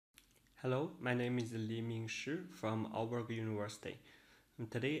Hello, my name is Li Ming Shi from Aalborg University.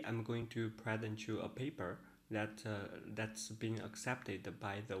 Today I'm going to present you a paper that's been accepted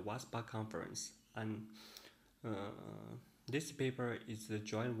by the WASPAA conference. And this paper is a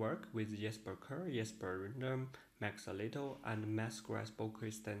joint work with Jesper Kerr, Jesper Rindem, Max Little, and Max Grasbo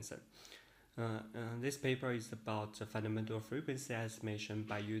Christensen. This paper is about fundamental frequency estimation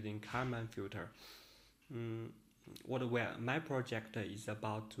by using Kalman filter. My project is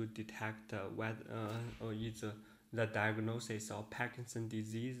about to detect whether is the diagnosis of Parkinson's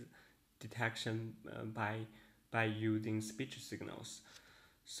disease detection by using speech signals.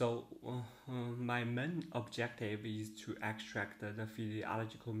 So my main objective is to extract the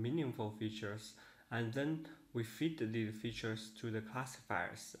physiological meaningful features, and then we feed these features to the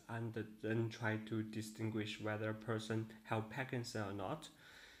classifiers and then try to distinguish whether a person has Parkinson or not.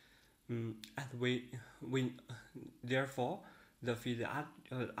 Therefore, the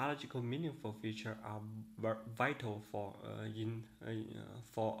physiological meaningful features are vital for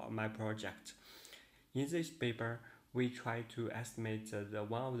my project. In this paper, we try to estimate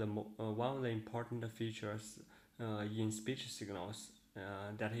one of the important features in speech signals,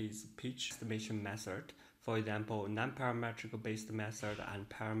 that is pitch estimation method. For example, non-parametric based method and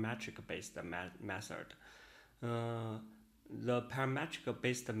parametric based method. The parametric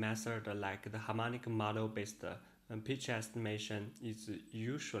based method, like the harmonic model based pitch estimation, is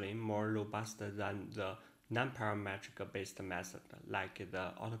usually more robust than the non-parametric based method, like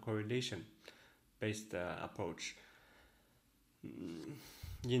the autocorrelation based approach.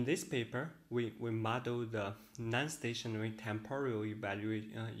 In this paper, we model the non-stationary temporal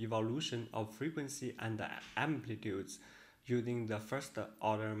evolution of frequency and amplitudes using the first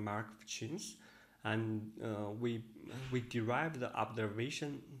order Markov chains, and we derive the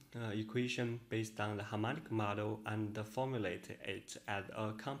observation equation based on the harmonic model and formulate it as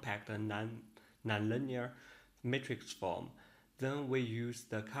a compact nonlinear matrix form. Then we use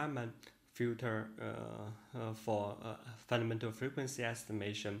the Kalman filter for fundamental frequency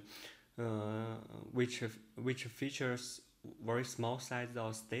estimation, which features very small size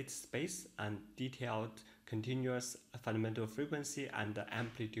of state space and detailed continuous fundamental frequency and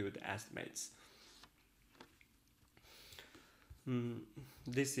amplitude estimates.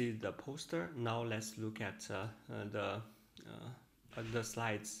 This is the poster. Now let's look at the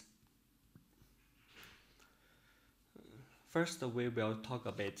slides. First, we will talk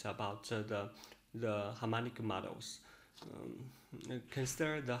a bit about the harmonic models.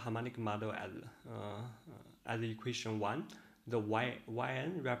 Consider the harmonic model as equation 1. The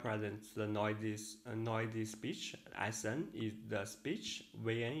Yn represents the noisy speech. Sn is the speech.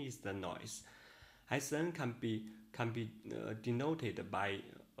 Vn is the noise. Sn can be denoted by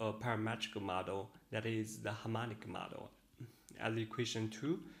a parametric model, that is the harmonic model, as equation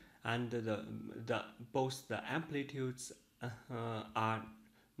 2, and both the amplitudes are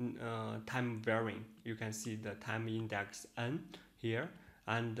time varying. You can see the time index n here,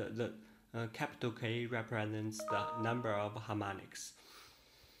 and the capital K represents the number of harmonics.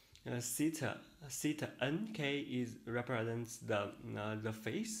 Theta nk represents the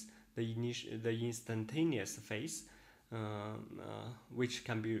phase, the instantaneous phase, which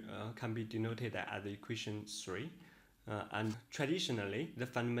can be denoted as equation 3. And traditionally, the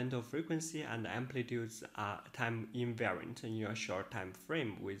fundamental frequency and amplitudes are time invariant in a short time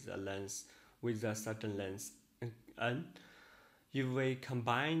frame with a certain length n. If we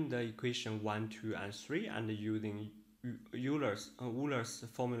combine the equation 1, 2, and 3 and using Euler's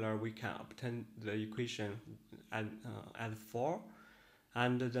formula, we can obtain the equation at 4,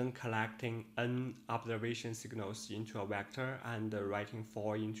 and then collecting n observation signals into a vector and writing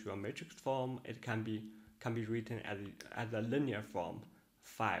 4 into a matrix form, it can be written as a linear form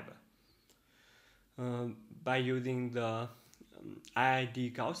 5. By using the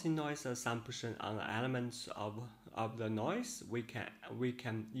IID Gaussian noise assumption on the elements of the noise, we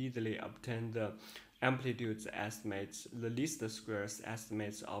can easily obtain the amplitudes estimates, the least squares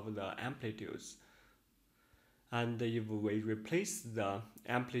estimates of the amplitudes. And if we replace the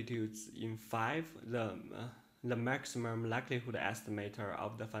amplitudes in 5, the maximum likelihood estimator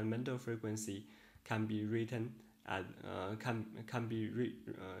of the fundamental frequency can be written as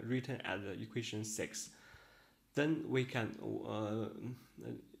written as equation 6. Then we can,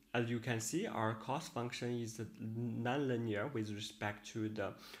 as you can see, our cost function is nonlinear with respect to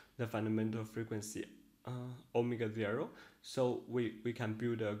the fundamental frequency omega 0. So we can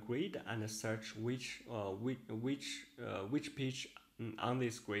build a grid and search which pitch on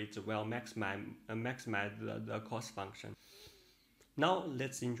this grid will maximize the cost function. Now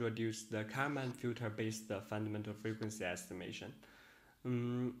let's introduce the Kalman filter based fundamental frequency estimation.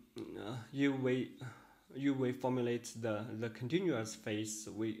 we formulate the continuous phase,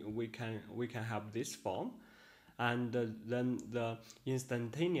 we can have this form, and then the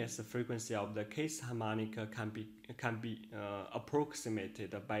instantaneous frequency of the case harmonic can be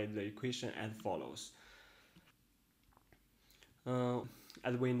approximated by the equation as follows.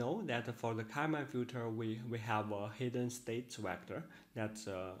 As we know that for the Kalman filter, we have a hidden state vector that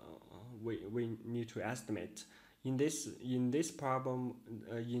we need to estimate. In this problem,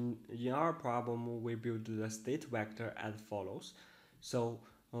 in our problem, we build the state vector as follows. So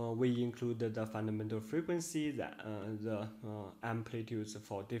we include the fundamental frequency, the amplitudes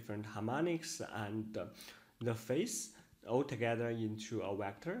for different harmonics, and the phase all together into a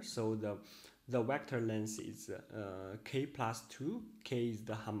vector. So the vector length is k plus 2. K is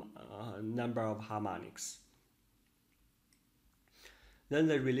the number of harmonics. Then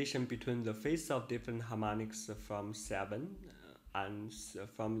the relation between the phase of different harmonics from 7 and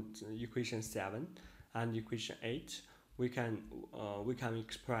from equation 7 and equation 8, we can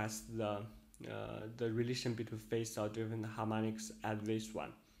express the relation between phase of different harmonics as this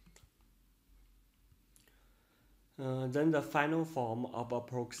one. Then the final form of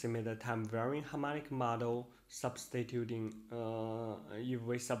approximate time varying harmonic model, substituting if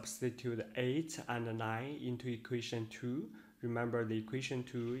we substitute 8 and 9 into equation 2. Remember, the equation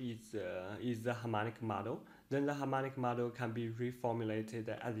 2 is the harmonic model. Then the harmonic model can be reformulated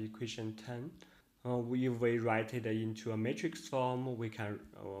as equation 10. If we write it into a matrix form, we can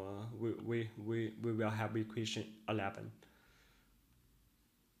we will have equation 11.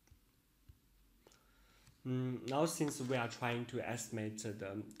 Now, since we are trying to estimate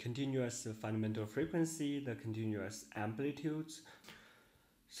the continuous fundamental frequency, the continuous amplitudes,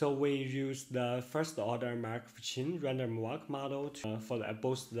 so we use the first order Markov-Chain random walk model for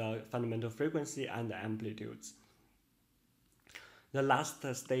both the fundamental frequency and the amplitudes. The last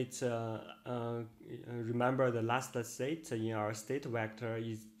state, remember the last state in our state vector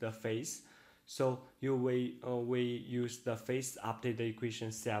is the phase. So we use the phase update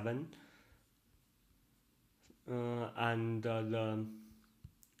equation 7 and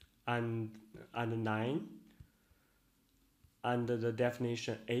 9 and the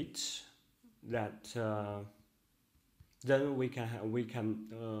definition 8, that then we can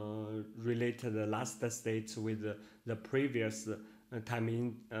relate the last state with the previous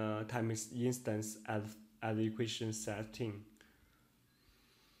time instance as equation 13.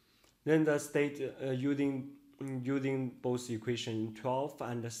 Then the state using both equation 12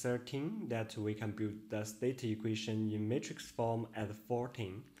 and 13, that we can build the state equation in matrix form as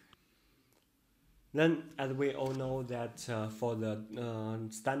 14. Then, as we all know that for the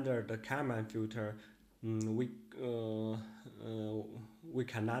standard Kalman filter, we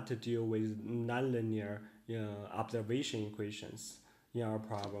cannot deal with nonlinear observation equations in our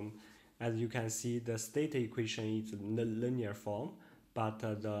problem. As you can see, the state equation is linear form, but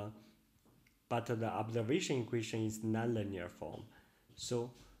the observation equation is nonlinear form.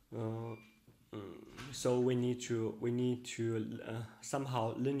 So we need to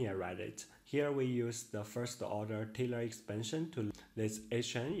somehow linearize it. Here we use the first order Taylor expansion to this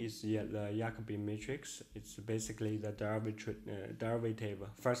Hn is the Jacobi matrix. It's basically the derivative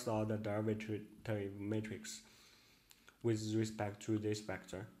first order derivative matrix with respect to this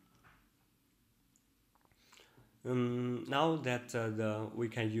vector. Now that we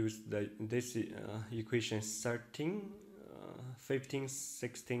can use this equations 13, 15,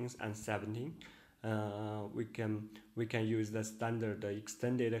 16, and 17. We can use the standard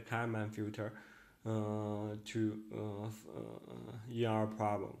extended Kalman filter in our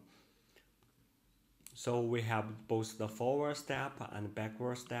problem. So we have both the forward step and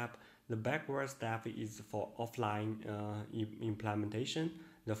backward step. The backward step is for offline implementation.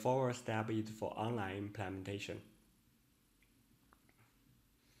 The forward step is for online implementation.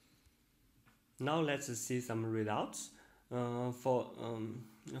 Now let's see some results.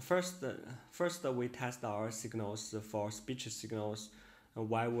 First we test our signals for speech signals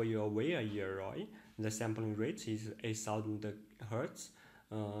while we await a EROI. The sampling rate is 8,000 Hz.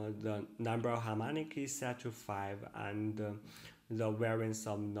 The number of harmonic is set to 5, and the variance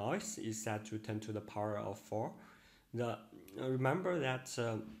of noise is set to 10 to the power of 4. Remember that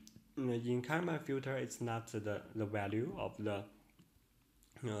in Kalman filter, it's not the value of the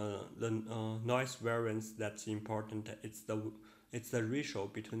noise variance that's important. It's the ratio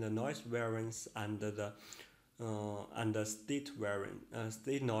between the noise variance and the state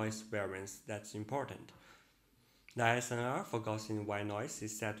noise variance that's important. The SNR for Gaussian white noise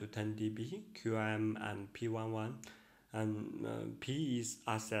is set to 10 dB, QM and P11, and P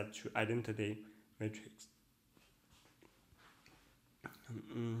are set to identity matrix.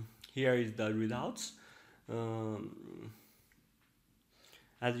 Here is the results.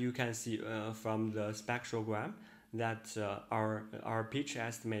 As you can see from the spectrogram, that our pitch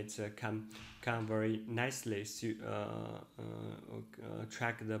estimates can very nicely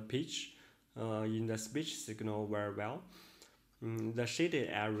track the pitch in the speech signal very well. The shaded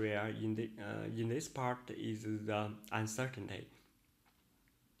area in this part is the uncertainty,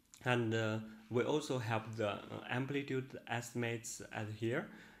 and we also have the amplitude estimates at here.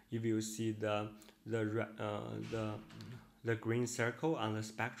 If you see the green circle on the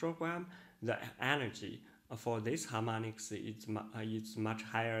spectrogram, the energy for this harmonics is much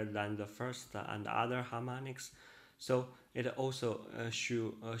higher than the first and other harmonics. So it also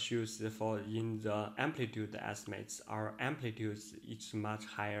shows for in the amplitude estimates, our amplitude is much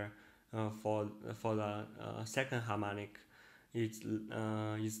higher for the second harmonic. Is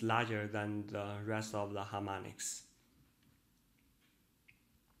larger than the rest of the harmonics.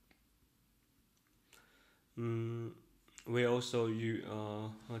 We also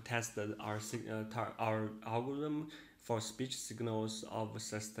tested our algorithm for speech signals of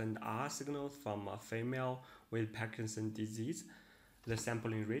sustained R signals from a female with Parkinson's disease. The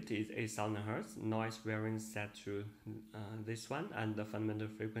sampling rate is 8,000 Hz, noise variance set to this one, and the fundamental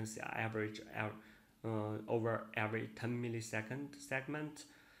frequency average over every 10 millisecond segment.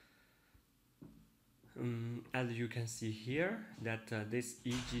 As you can see here, that this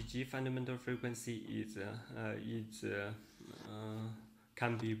EGG fundamental frequency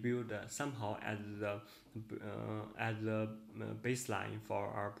can be viewed somehow as the baseline for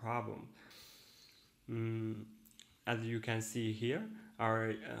our problem. As you can see here,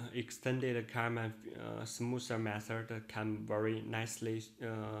 our extended Kalman smoother method can very nicely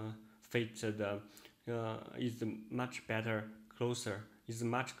fit the is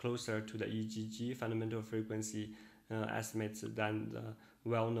much closer to the EGG fundamental frequency estimates than the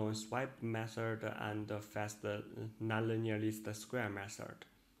well-known swipe method and the fast nonlinear least square method.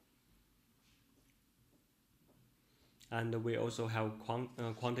 And we also have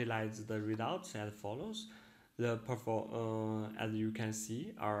quantized the results as follows. As you can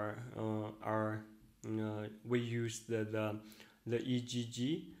see, we use the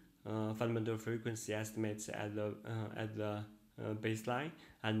EGG fundamental frequency estimates as the baseline,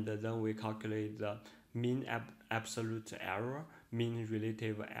 and then we calculate the mean absolute error, mean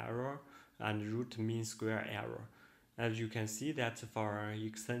relative error, and root mean square error. As you can see that for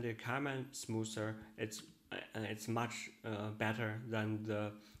extended Kalman smoother, it's much better than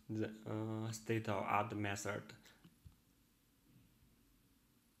the state-of-art method.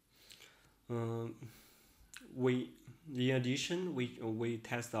 In addition, we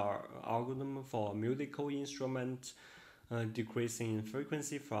test our algorithm for musical instrument decreasing in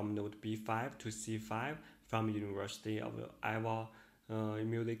frequency from node B5 to C5 from University of Iowa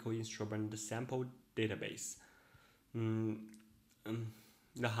musical instrument sample database.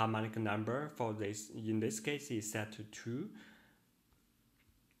 The harmonic number for this in this case is set to 2.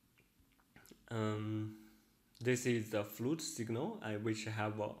 This is the flute signal which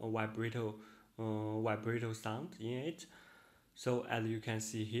have a vibrato sound in it. So as you can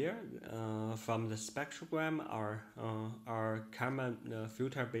see here, from the spectrogram, our Kalman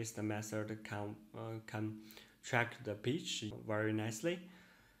filter-based method can track the pitch very nicely.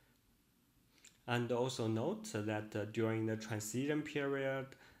 And also note that during the transition period,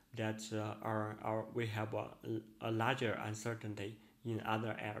 that we have a larger uncertainty in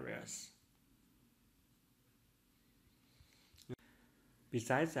other areas.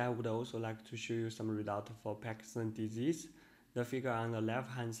 Besides, I would also like to show you some results for Parkinson's disease. The figure on the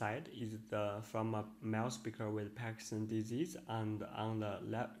left-hand side is from a male speaker with Parkinson's disease, and on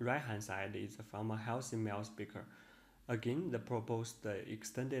the right-hand side is from a healthy male speaker. Again, the proposed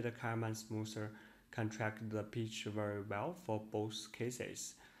extended Kalman smoother can track the pitch very well for both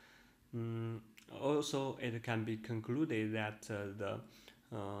cases. Also, it can be concluded that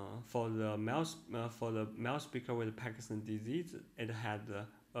for the male speaker with Parkinson's disease, it had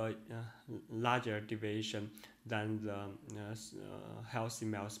a larger deviation than the healthy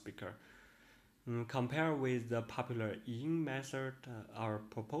male speaker. Compared with the popular Yin method, our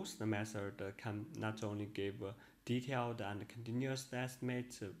proposed method can not only give detailed and continuous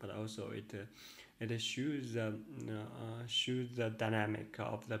estimates, but also it shows the dynamic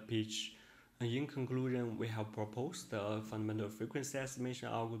of the pitch. In conclusion, we have proposed a fundamental frequency estimation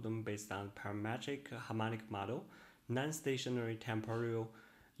algorithm based on parametric harmonic model, non-stationary temporal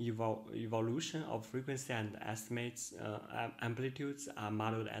evolution of frequency and estimates. Amplitudes are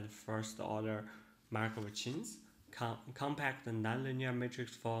modeled as first-order Markov chains. Compact nonlinear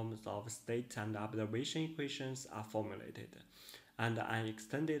matrix forms of state and observation equations are formulated. and an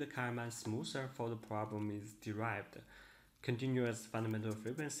extended Kalman smoother for the problem is derived. Continuous fundamental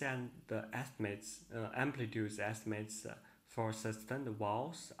frequency and the amplitude estimates for sustained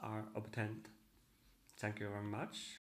walls are obtained. Thank you very much.